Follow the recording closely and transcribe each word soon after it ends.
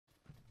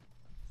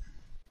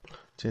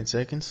10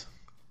 seconds.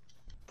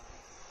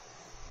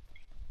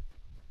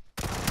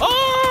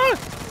 Oh!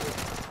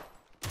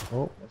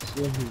 Oh, let's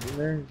see. He's in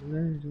there. He's in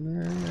there. He's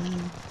in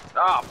there.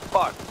 Ah,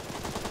 fuck.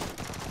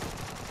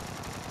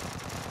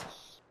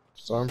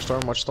 Storm,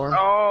 storm, watch storm.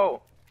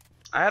 Oh!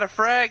 I had a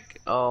frag.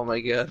 Oh my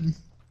god.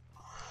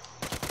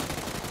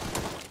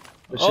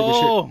 Push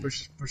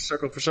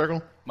circle, push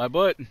circle. My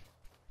butt.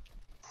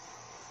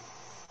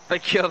 I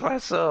killed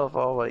myself.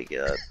 Oh my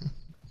god.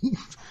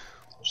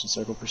 Push the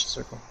circle, push the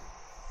circle.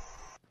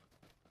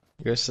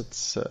 I guess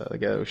that's the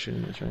guy that was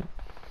shooting us, right?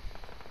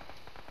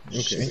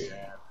 Okay.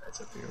 Yeah, guys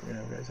up here. We're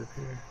gonna have guys up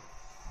here.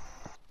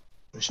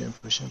 Push in,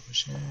 push in,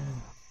 push in.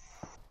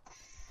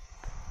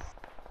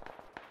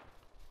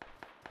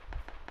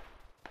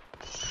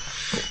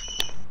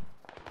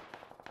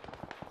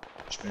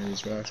 Push behind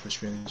these rocks, push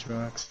behind these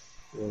rocks.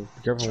 Well,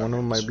 be careful, one of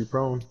them might be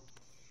prone.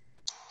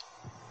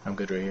 I'm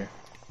good right here.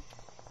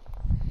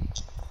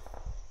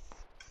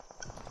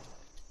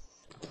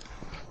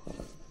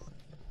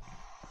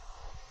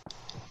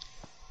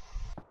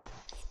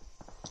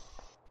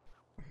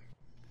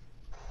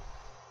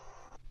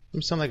 You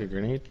sound like a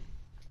grenade.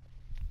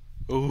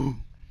 Ooh.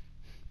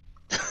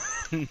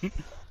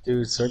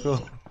 Dude,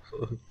 circle.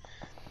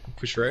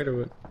 Push right or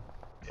what?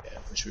 Yeah,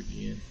 push with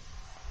me in.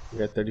 We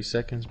got 30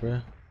 seconds,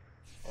 bro.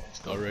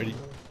 Already?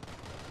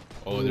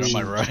 Oh, they're on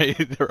my right.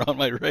 They're on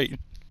my right.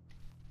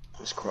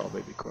 Just crawl,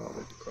 baby, crawl,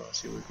 baby, crawl.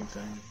 See what we can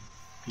find.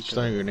 Just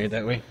throwing a grenade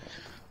that way.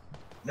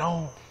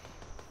 No!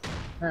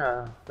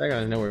 Yeah, I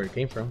gotta know where it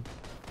came from.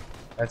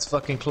 That's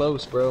fucking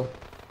close, bro.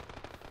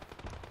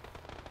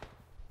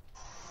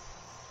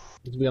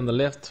 Needs to be on the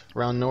left,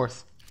 around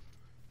north.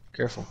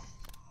 Careful.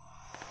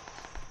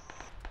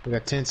 We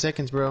got 10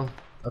 seconds, bro.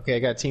 Okay, I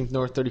got team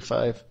north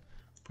 35.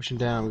 Pushing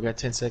down, we got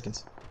 10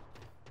 seconds.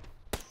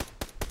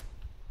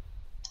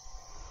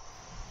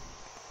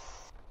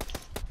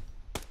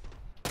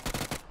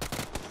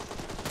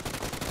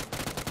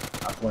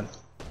 Knock one.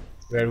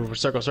 We gotta move for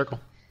circle, circle.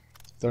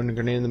 Throwing a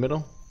grenade in the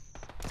middle.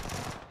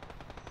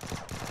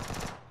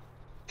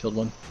 Killed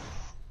one.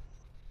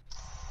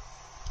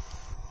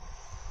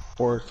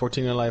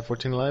 14 alive,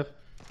 14 alive.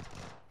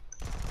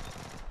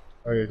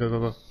 Okay, go, go,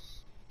 go.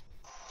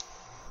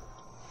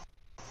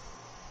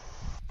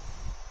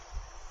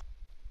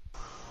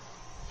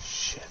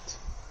 Shit.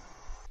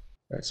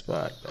 Bad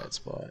spot, bad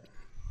spot.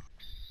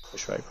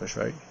 Push right, push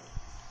right.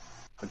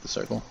 Click the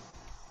circle.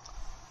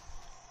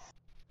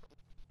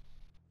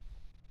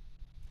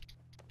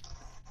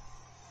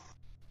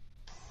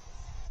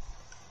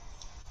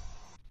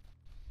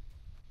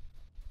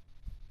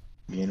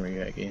 Me in where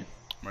you at again?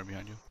 I'm right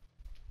behind you.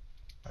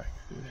 Alright,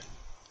 good.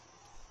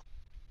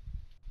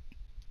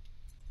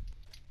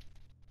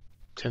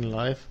 10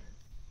 alive.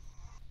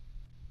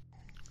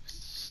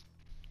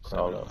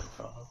 Crawl up,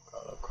 crawl up,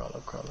 crawl up, crawl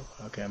up, crawl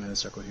up. Okay, I'm in the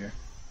circle here.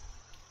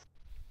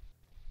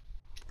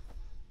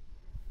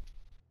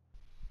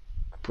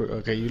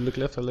 Okay, you look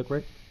left, I look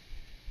right.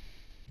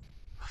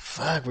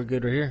 Fuck, we're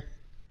good right here.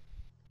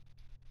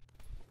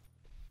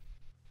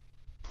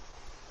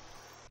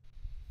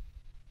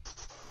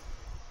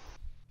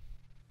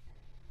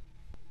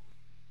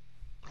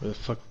 Where the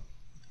fuck? I'm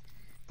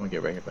gonna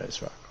get right here by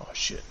this rock. Oh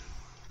shit.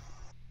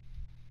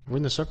 We're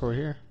in the circle right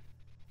here.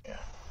 Yeah.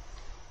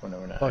 Oh no,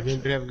 we're not. Fuck, you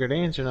Actually. have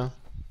grenades or no?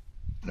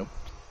 Nope.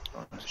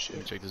 Oh Let me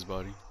shit. check this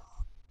body.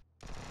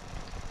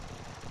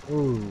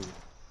 Ooh.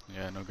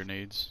 Yeah, no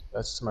grenades.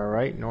 That's to my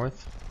right,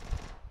 north.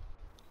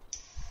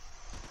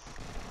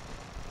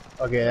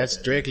 Okay, that's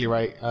directly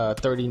right.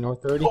 30,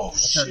 north 30. Oh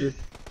shit.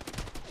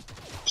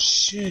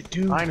 Shit,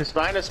 dude. Behind us,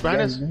 behind us,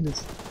 behind us.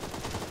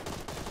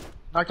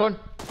 Knocked one.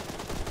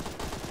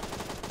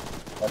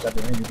 Watch out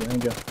behind you,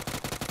 behind you.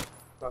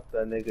 Knock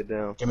that nigga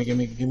down. Gimme.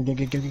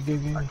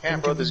 I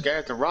can't, bro. This guy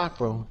at the rock,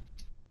 bro.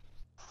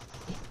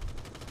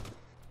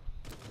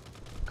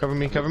 Cover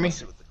me, cover me.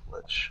 With the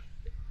glitch.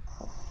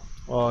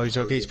 Oh, he's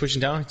okay. He's pushing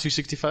down.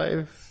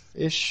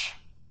 265-ish.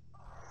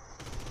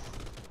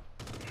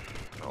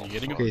 You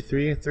getting him? Okay,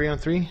 3 on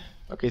 3.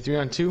 Okay, 3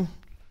 on 2.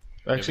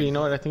 Actually, you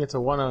know what? I think it's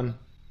a 1 on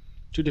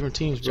 2 different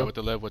teams, Watch bro. out with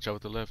the left. Watch out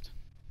with the left.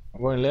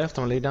 I'm going left.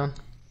 I'm gonna lay down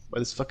by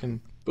this fucking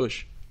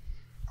bush.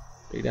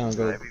 Lay down.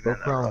 Go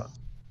prone.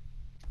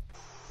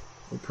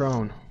 Go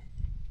prone.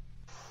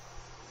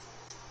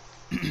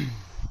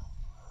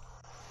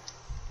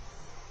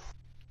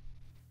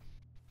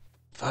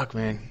 Fuck,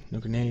 man. No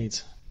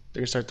grenades.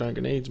 They're gonna start throwing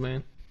grenades,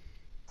 man.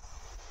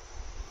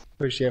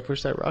 Push, yeah,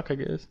 push that rock, I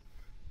guess.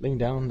 Laying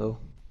down, though.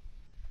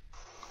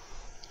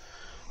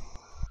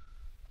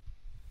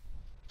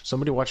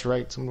 Somebody watch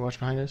right. Somebody watch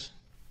behind us.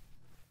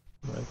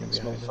 I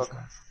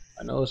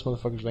know this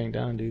motherfucker's laying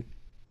down, dude.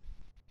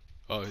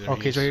 Oh, there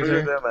Okay, he is. so here's Look right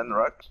at here. them and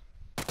rock.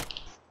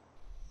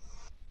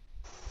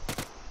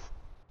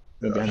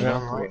 Behind Yeah,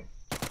 you. right.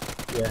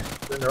 Yeah,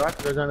 they're in the rock.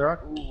 They're on the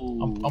rock.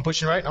 I'm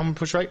pushing right. I'm gonna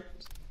push right.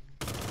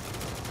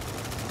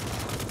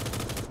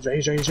 He's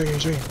right. There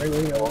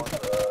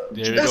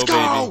you Let's go,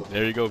 go! baby.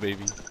 There you go,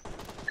 baby.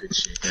 Good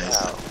shit, guys.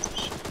 Wow.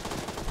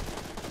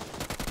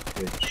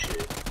 Good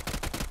shit.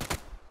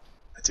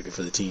 I took it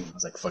for the team. I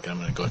was like, fuck it, I'm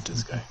gonna go after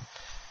this guy.